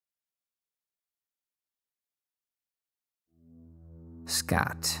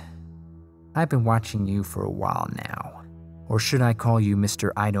Scott, I've been watching you for a while now. Or should I call you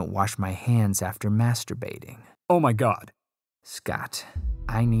Mr. I don't wash my hands after masturbating? Oh my God. Scott,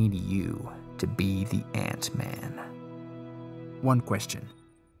 I need you to be the Ant-Man. One question.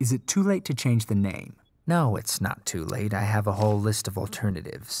 Is it too late to change the name? No, it's not too late. I have a whole list of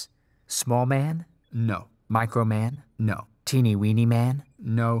alternatives. Small Man? No. Micro Man? No. Teeny Weeny Man?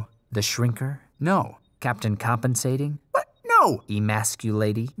 No. The Shrinker? No. Captain Compensating? What? No.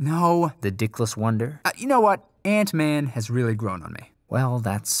 Emasculady? No. The Dickless Wonder? You know what? Ant-Man has really grown on me. Well,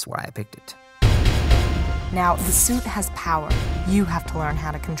 that's why I picked it. Now, the suit has power. You have to learn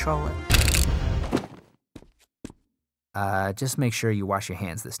how to control it. Just make sure you wash your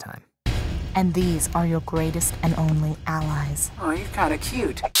hands this time. And these are your greatest and only allies. Oh, you're kind of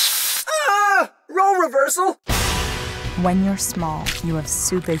cute. Ah! Role reversal! When you're small, you have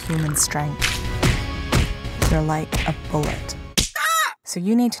superhuman strength. You're like a bullet. Ah! So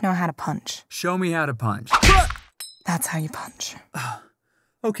you need to know how to punch. Show me how to punch. That's how you punch.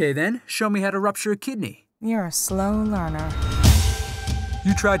 Okay then, show me how to rupture a kidney. You're a slow learner.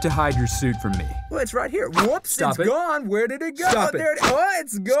 You tried to hide your suit from me. Well, it's right here. Whoops, Stop it's it. gone. Where did it go? Stop it. There oh,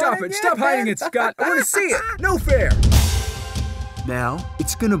 it's gone Stop again. it. Stop hiding it, Scott. I want to see it. No fair. Now,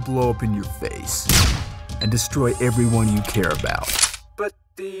 it's gonna blow up in your face and destroy everyone you care about. But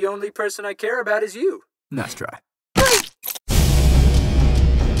the only person I care about is you. Nice try.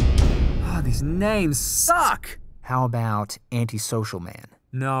 Oh, these names suck. How about Antisocial Man?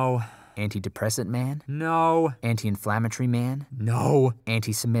 No. Antidepressant Man? No. Anti-inflammatory Man? No.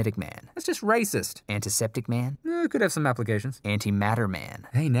 Anti-Semitic Man? That's just racist. Antiseptic Man? Could have some applications. Antimatter Man?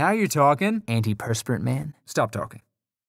 Hey, now you're talking. Antiperspirant Man? Stop talking.